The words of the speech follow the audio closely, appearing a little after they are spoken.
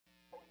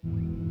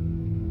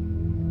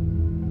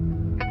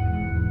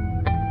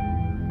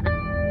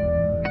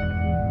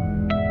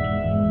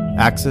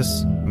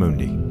Axis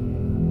Mundi.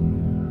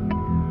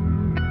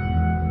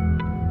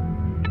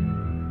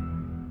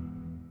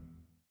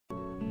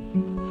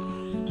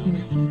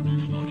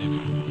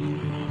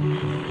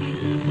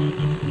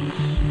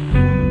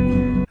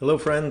 Hello,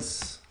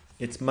 friends.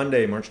 It's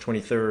Monday, March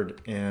 23rd,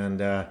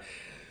 and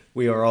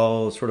we are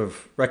all sort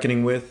of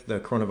reckoning with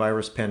the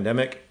coronavirus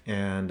pandemic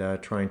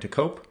and trying to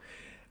cope.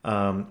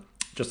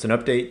 Just an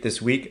update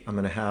this week, I'm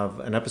going to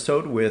have an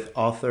episode with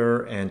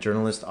author and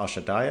journalist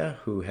Asha Daya,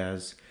 who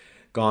has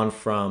gone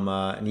from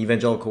an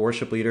evangelical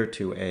worship leader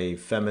to a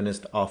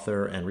feminist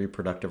author and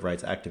reproductive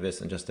rights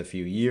activist in just a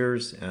few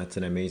years. It's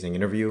an amazing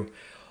interview.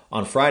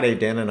 On Friday,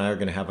 Dan and I are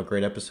going to have a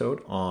great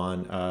episode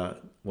on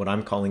what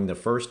I'm calling the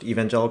first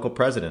evangelical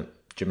president,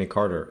 Jimmy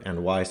Carter,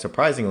 and why,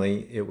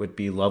 surprisingly, it would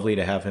be lovely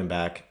to have him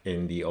back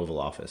in the Oval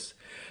Office.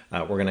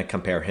 We're going to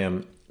compare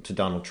him to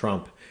Donald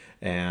Trump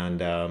and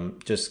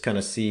just kind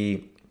of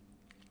see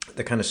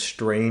the kind of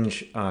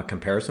strange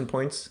comparison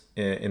points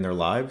in their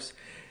lives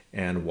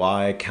and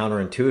why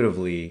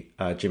counterintuitively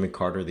Jimmy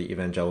Carter, the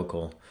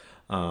evangelical,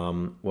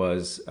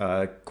 was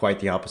quite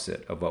the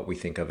opposite of what we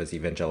think of as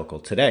evangelical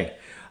today.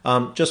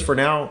 Just for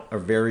now, a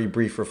very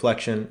brief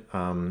reflection.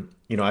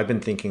 I've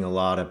been thinking a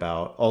lot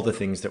about all the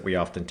things that we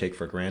often take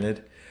for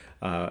granted.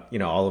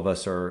 All of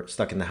us are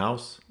stuck in the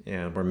house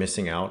and we're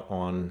missing out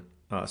on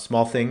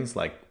small things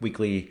like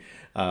weekly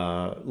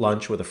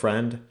lunch with a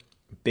friend,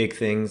 big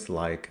things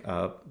like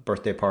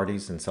birthday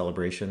parties and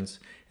celebrations,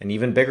 and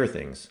even bigger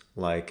things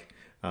like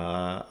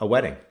a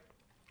wedding.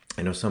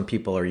 I know some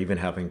people are even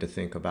having to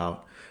think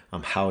about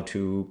how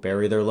to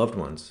bury their loved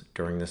ones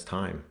during this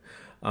time.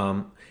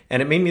 And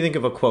it made me think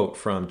of a quote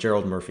from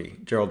Gerald Murphy.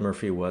 Gerald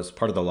Murphy was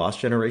part of the Lost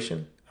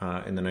Generation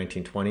in the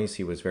 1920s.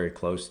 He was very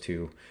close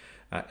to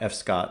F.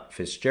 Scott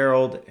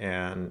Fitzgerald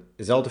and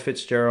Zelda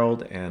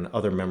Fitzgerald and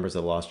other members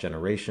of the Lost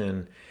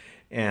Generation.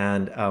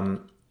 And,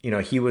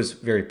 he was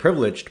very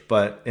privileged,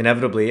 but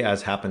inevitably,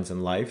 as happens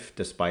in life,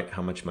 despite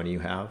how much money you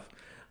have,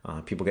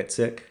 people get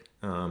sick,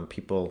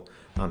 people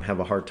have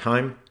a hard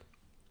time.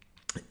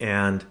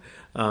 And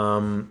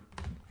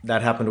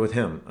that happened with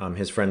him.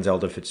 His friend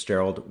Zelda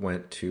Fitzgerald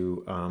went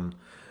to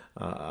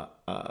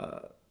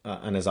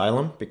an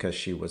asylum because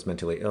she was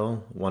mentally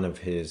ill. One of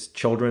his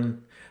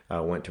children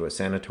went to a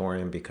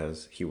sanatorium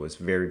because he was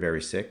very,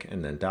 very sick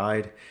and then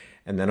died.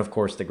 And then, of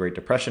course, the Great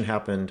Depression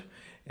happened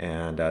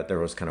and there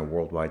was kind of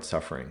worldwide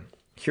suffering.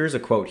 Here's a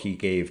quote he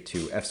gave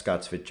to F.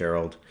 Scott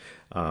Fitzgerald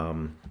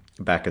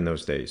back in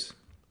those days.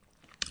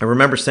 I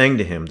remember saying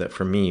to him that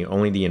for me,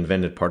 only the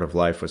invented part of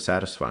life was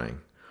satisfying,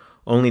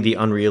 only the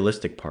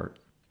unrealistic part.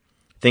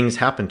 Things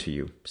happen to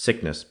you,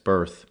 sickness,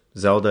 birth,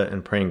 Zelda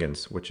and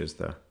Prangans, which is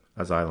the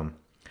asylum,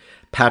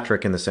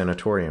 Patrick in the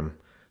sanatorium,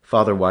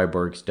 Father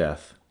Weiberg's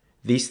death.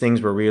 These things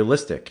were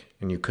realistic,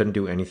 and you couldn't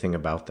do anything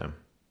about them.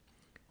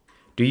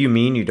 Do you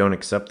mean you don't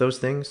accept those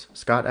things?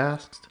 Scott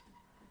asked.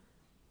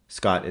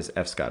 Scott is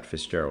F. Scott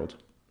Fitzgerald.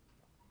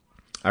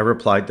 I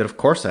replied that of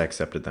course I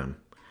accepted them,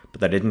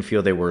 but I didn't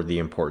feel they were the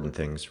important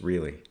things,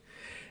 really.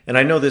 And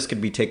I know this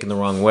could be taken the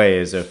wrong way,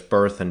 as if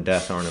birth and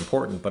death aren't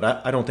important, but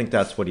I don't think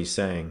that's what he's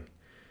saying.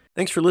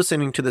 Thanks for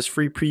listening to this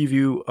free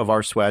preview of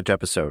our Swag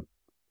episode.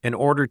 In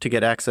order to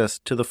get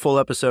access to the full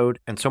episode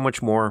and so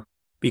much more,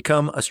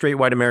 become a Straight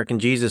White American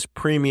Jesus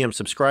premium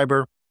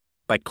subscriber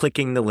by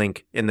clicking the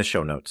link in the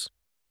show notes.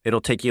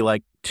 It'll take you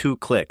like 2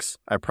 clicks,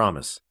 I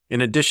promise.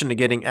 In addition to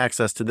getting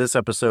access to this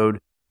episode,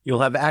 you'll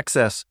have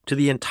access to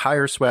the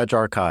entire Swag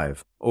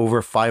archive,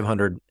 over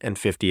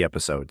 550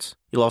 episodes.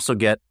 You'll also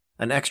get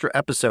an extra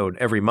episode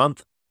every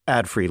month,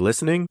 ad-free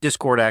listening,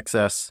 Discord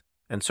access,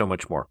 and so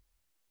much more.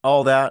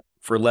 All that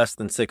for less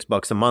than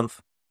 $6 a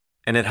month,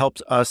 and it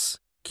helps us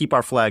keep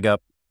our flag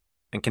up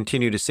and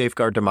continue to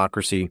safeguard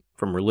democracy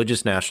from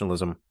religious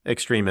nationalism,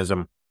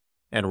 extremism,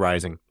 and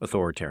rising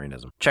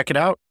authoritarianism. Check it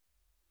out.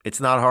 It's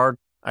not hard,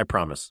 I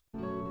promise.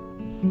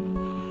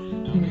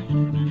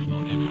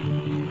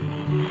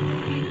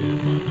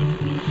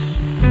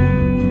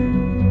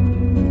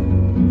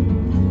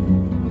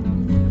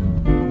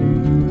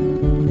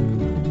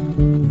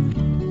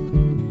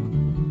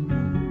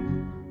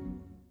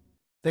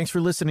 Thanks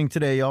for listening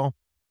today, y'all.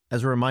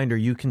 As a reminder,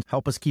 you can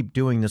help us keep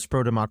doing this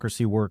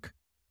pro-democracy work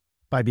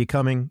by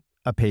becoming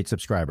a paid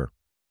subscriber.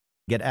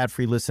 Get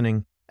ad-free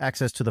listening,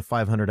 access to the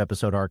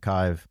 500-episode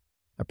archive,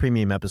 a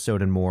premium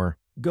episode, and more.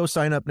 Go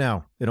sign up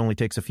now. It only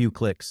takes a few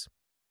clicks.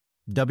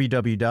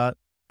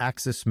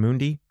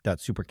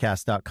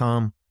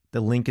 www.axismundi.supercast.com.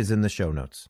 The link is in the show notes.